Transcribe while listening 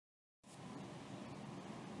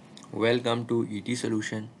Welcome to ET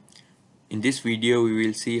Solution. In this video we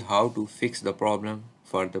will see how to fix the problem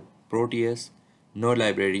for the Proteus no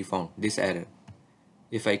library found, this error.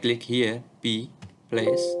 If I click here P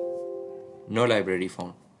place no library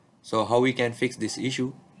found. So how we can fix this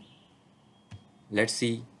issue? Let's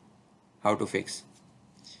see how to fix.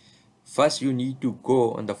 First you need to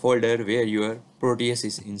go on the folder where your Proteus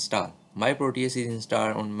is installed. My Proteus is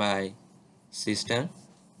installed on my system.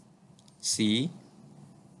 C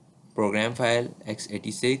program file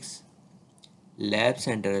x86 Lab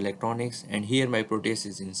Center Electronics, and here my Proteus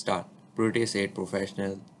is installed, Proteus 8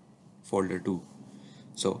 Professional folder 2.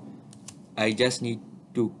 So I just need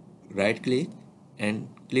to right click and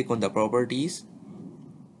click on the properties.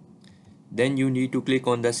 Then you need to click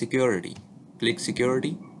on the security. Click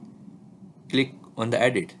security, click on the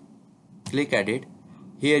edit, click edit.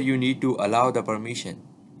 Here you need to allow the permission.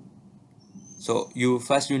 So you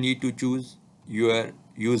need to choose your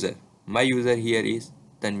user. My user here is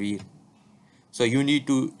Tanveer. So you need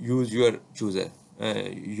to use your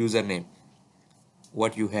username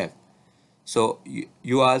what you have. So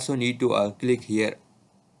you also need to click here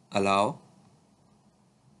allow.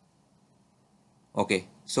 Okay,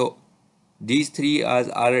 so these three are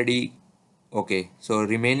already okay. So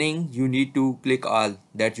remaining you need to click all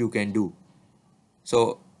that you can do.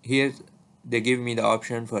 So here they give me the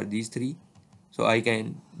option for these three, so I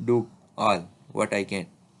can do all what I can.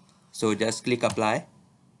 So just click apply.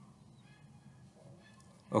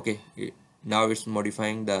 Okay, now it's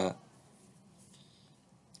modifying the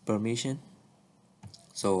permission.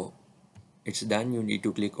 So it's done. You need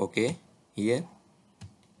to click OK here,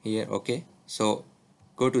 OK. So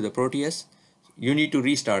go to the Proteus. You need to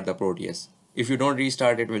restart the Proteus. If you don't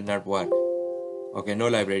restart, it will not work. Okay, no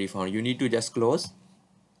library found. You need to just close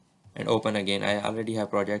and open again. I already have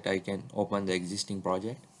project. I can open the existing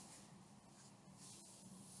project.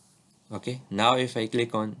 Okay, now if I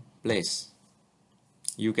click on place,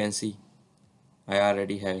 you can see I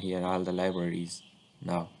already have here all the libraries.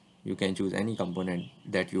 Now you can choose any component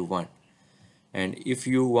that you want. And if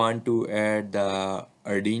you want to add the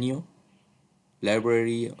arduino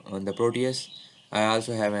library on the Proteus, I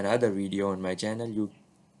also have another video on my channel. You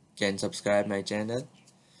can subscribe my channel.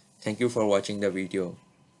 Thank you for watching the video.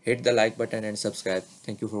 Hit the like button and subscribe.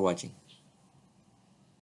 Thank you for watching.